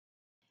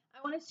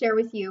I want to share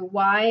with you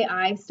why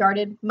I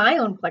started my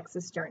own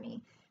Plexus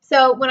journey.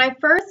 So, when I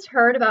first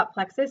heard about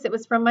Plexus, it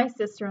was from my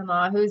sister in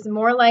law, who's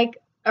more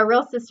like a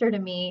real sister to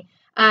me.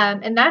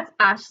 And that's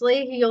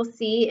Ashley, who you'll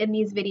see in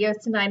these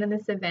videos tonight in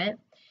this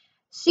event.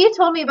 She had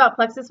told me about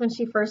Plexus when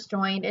she first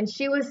joined, and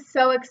she was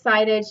so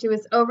excited. She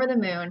was over the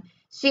moon.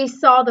 She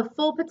saw the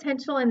full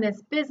potential in this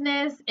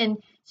business, and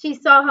she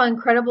saw how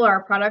incredible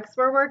our products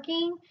were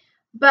working.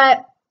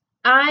 But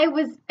I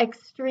was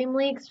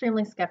extremely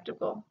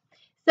skeptical.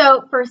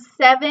 So for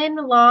 7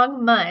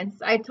 long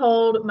months, I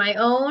told my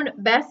own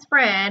best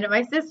friend,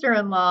 my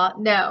sister-in-law,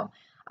 no.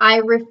 I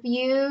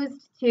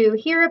refused to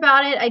hear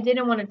about it. I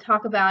didn't want to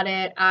talk about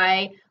it.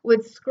 I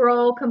would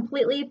scroll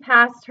completely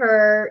past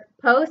her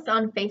posts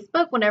on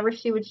Facebook whenever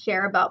she would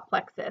share about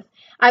Plexus.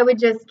 I would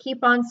just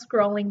keep on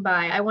scrolling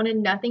by. I wanted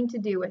nothing to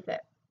do with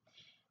it.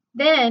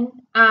 Then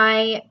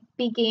I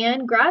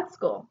began grad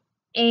school,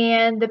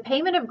 and the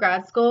payment of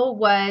grad school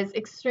was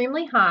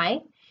extremely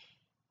high.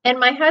 And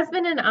my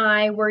husband and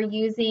I were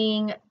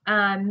using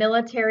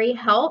military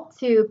help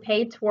to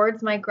pay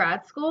towards my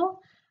grad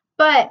school,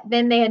 but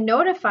then they had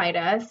notified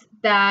us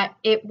that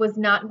it was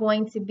not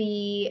going to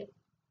be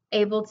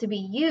able to be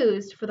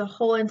used for the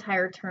whole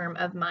entire term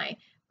of my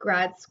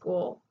grad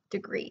school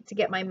degree to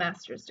get my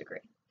master's degree.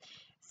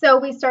 So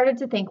we started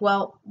to think,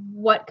 well,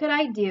 what could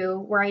I do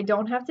where I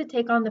don't have to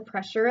take on the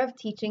pressure of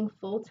teaching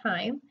full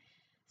time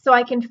so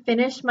I can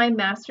finish my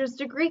master's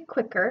degree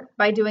quicker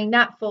by doing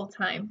that full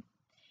time?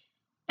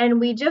 And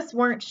we just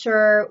weren't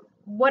sure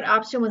what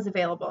option was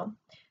available.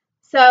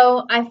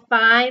 So I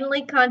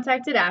finally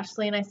contacted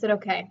Ashley and I said,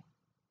 okay,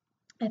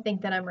 I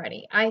think that I'm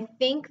ready. I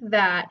think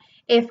that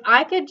if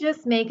I could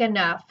just make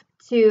enough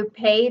to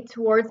pay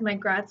towards my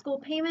grad school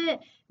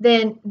payment,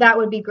 then that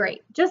would be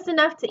great. Just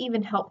enough to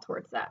even help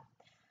towards that.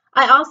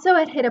 I also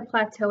had hit a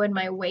plateau in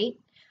my weight.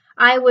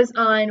 I was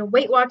on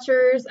Weight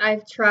Watchers.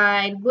 I've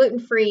tried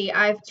gluten-free.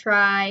 I've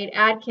tried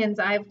Atkins.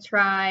 I've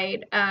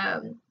tried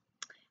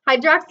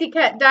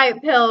hydroxycut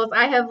diet pills.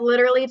 I have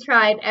literally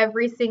tried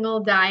every single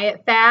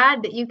diet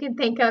fad that you can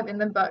think of in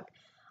the book.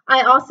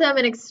 I also am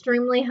an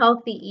extremely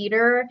healthy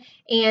eater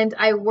and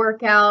I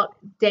work out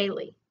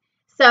daily.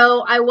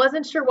 So I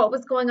wasn't sure what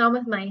was going on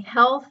with my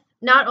health.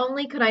 Not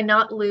only could I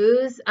not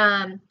lose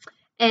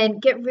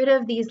and get rid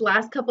of these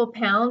last couple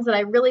pounds that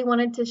I really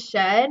wanted to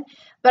shed,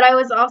 but I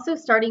was also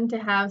starting to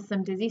have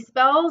some dizzy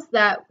spells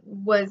that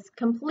was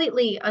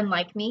completely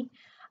unlike me.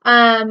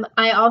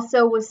 I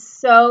also was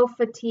so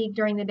fatigued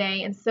during the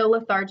day and so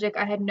lethargic.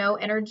 I had no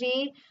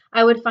energy.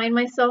 I would find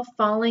myself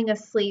falling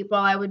asleep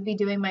while I would be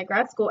doing my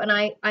grad school, and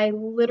I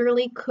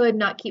literally could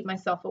not keep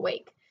myself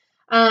awake.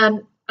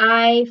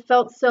 I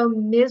felt so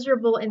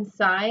miserable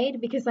inside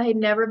because I had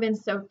never been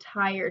so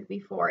tired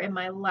before in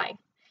my life.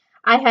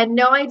 I had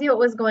no idea what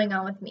was going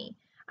on with me.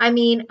 I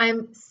mean,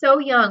 I'm so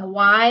young.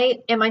 Why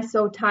am I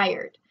so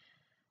tired?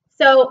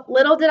 So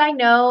little did I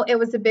know it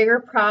was a bigger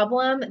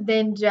problem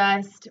than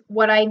just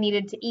what I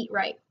needed to eat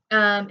right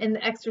and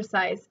the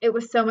exercise. It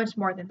was so much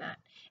more than that.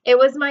 It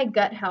was my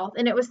gut health,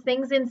 and it was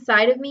things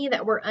inside of me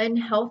that were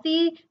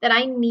unhealthy that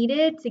I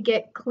needed to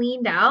get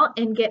cleaned out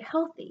and get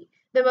healthy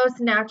the most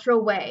natural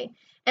way.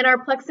 And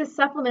our Plexus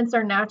supplements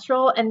are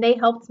natural, and they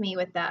helped me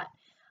with that.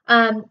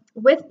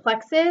 With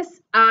Plexus,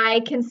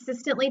 I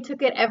consistently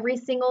took it every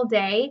single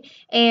day,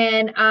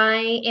 and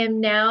I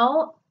am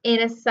now in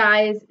a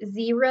size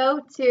 0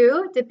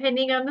 2,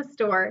 depending on the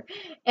store,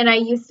 and I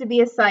used to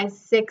be a size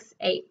 6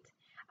 8.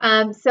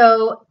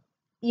 So,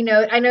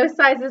 I know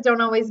sizes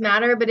don't always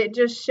matter, but it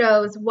just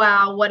shows,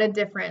 wow, what a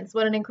difference,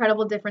 what an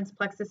incredible difference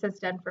Plexus has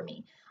done for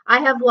me. I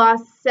have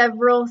lost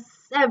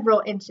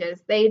several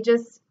inches. They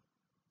just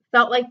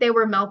felt like they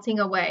were melting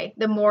away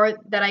the more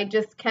that I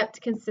just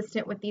kept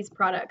consistent with these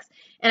products.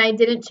 And I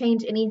didn't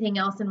change anything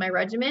else in my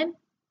regimen.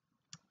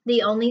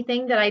 The only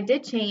thing that I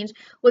did change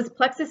was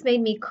Plexus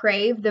made me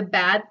crave the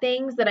bad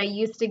things that I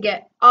used to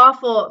get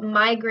awful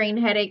migraine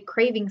headache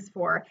cravings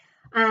for.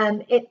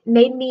 Plexus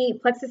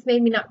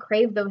made me not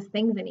crave those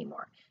things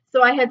anymore.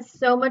 So I had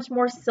so much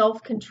more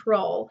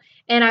self-control,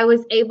 and I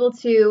was able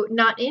to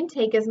not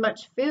intake as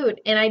much food,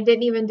 and I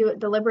didn't even do it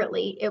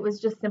deliberately. It was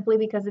just simply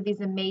because of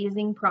these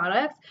amazing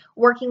products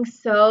working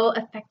so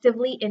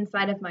effectively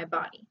inside of my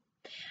body.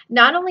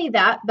 Not only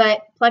that,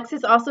 but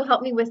Plexus also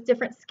helped me with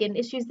different skin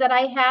issues that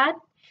I had.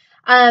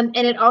 And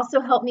it also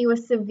helped me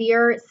with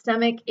severe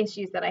stomach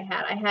issues that I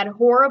had. I had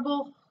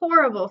horrible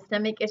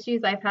stomach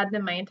issues. I've had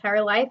them my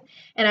entire life,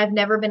 and I've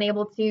never been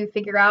able to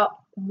figure out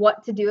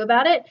what to do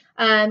about it.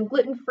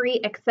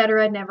 Gluten-free,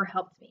 etc., never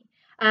helped me.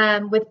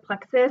 With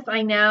Plexus,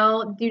 I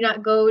now do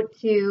not go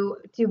to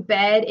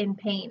bed in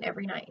pain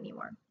every night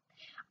anymore.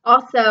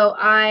 Also,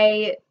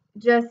 I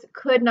just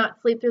could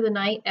not sleep through the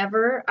night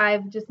ever.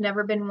 I've just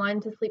never been one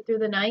to sleep through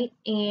the night,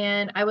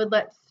 and I would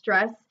let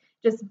stress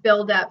just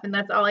build up, and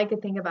that's all I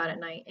could think about at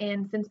night.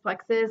 And since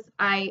Plexus,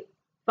 I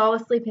fall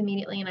asleep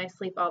immediately and I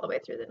sleep all the way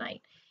through the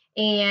night.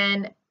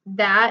 And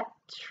that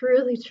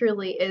truly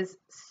is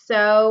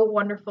so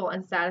wonderful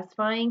and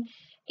satisfying.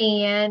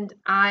 And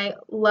I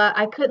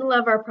couldn't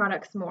love our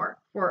products more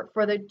for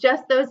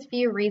just those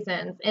few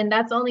reasons. And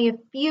that's only a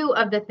few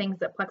of the things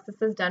that Plexus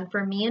has done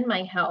for me and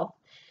my health.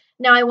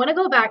 Now, I want to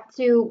go back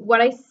to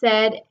what I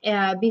said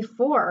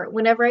before,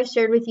 whenever I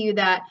shared with you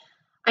that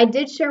I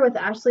did share with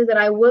Ashley that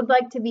I would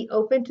like to be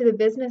open to the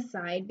business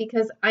side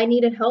because I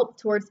needed help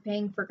towards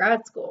paying for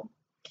grad school.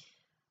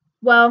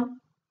 Well,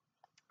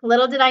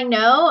 little did I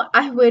know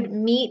I would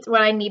meet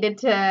what I needed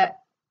to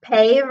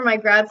pay for my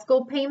grad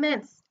school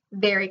payments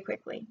very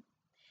quickly.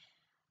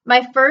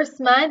 My first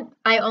month,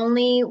 I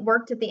only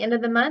worked at the end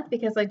of the month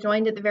because I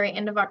joined at the very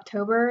end of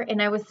October,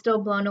 and I was still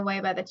blown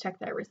away by the check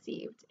that I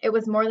received. It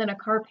was more than a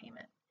car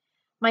payment.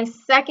 My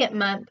second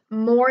month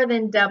more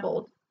than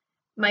doubled.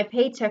 My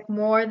paycheck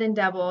more than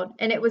doubled,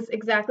 and it was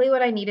exactly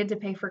what I needed to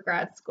pay for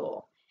grad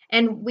school.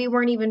 And we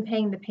weren't even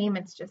paying the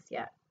payments just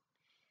yet.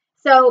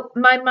 So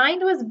my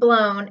mind was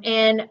blown,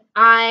 and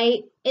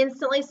I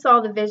instantly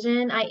saw the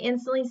vision. I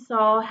instantly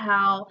saw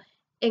how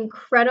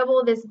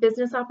incredible this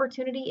business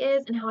opportunity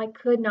is and how I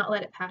could not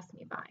let it pass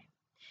me by.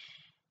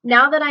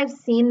 Now that I've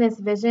seen this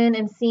vision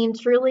and seen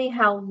truly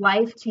how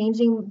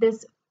life-changing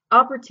this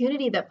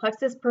opportunity that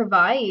Plexus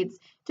provides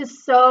to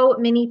so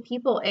many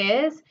people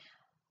is,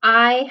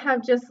 I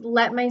have just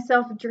let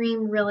myself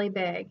dream really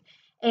big.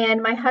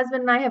 And my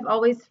husband and I have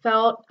always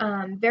felt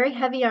very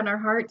heavy on our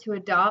heart to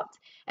adopt.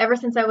 Ever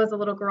since I was a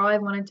little girl, I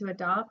wanted to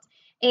adopt.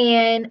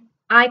 And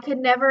I could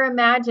never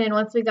imagine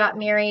once we got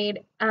married,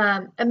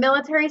 a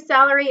military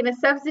salary and a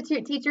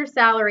substitute teacher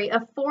salary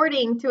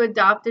affording to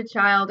adopt a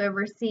child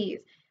overseas,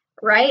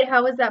 right?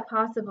 How is that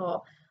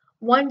possible?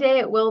 One day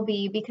it will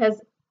be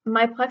because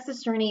my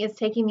Plexus journey is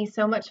taking me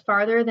so much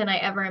farther than I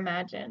ever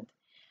imagined.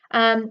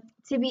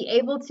 To be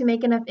able to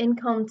make enough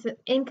income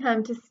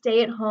to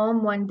stay at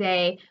home one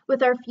day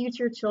with our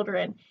future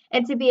children,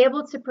 and to be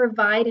able to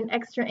provide an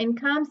extra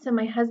income so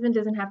my husband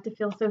doesn't have to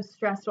feel so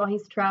stressed while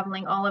he's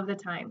traveling all of the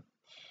time.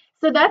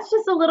 So that's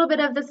just a little bit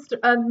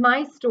of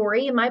my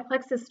story and my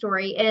Plexus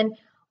story, and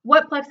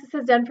what Plexus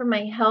has done for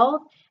my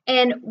health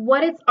and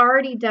what it's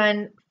already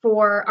done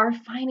for our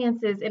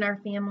finances in our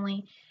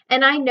family.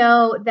 And I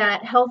know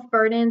that health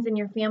burdens in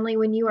your family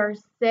when you are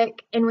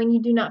sick and when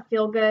you do not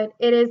feel good,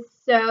 it is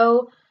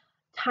so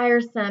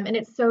tiresome and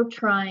it's so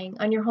trying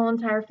on your whole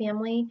entire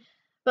family.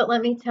 But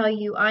let me tell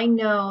you, I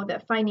know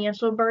that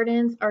financial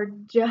burdens are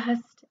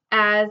just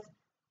as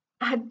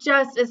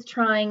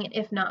trying,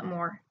 if not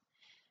more.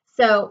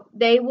 So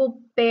they will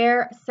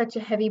bear such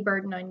a heavy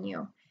burden on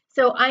you.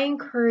 So I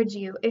encourage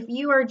you, if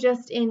you are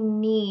just in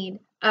need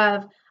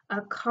of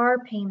a car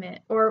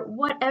payment or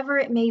whatever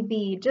it may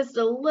be, just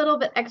a little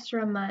bit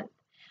extra a month,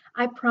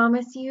 I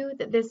promise you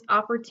that this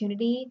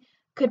opportunity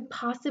could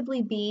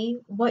possibly be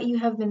what you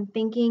have been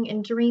thinking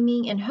and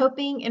dreaming and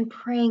hoping and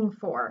praying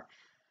for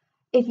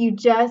if you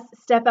just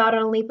step out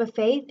on a leap of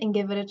faith and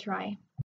give it a try.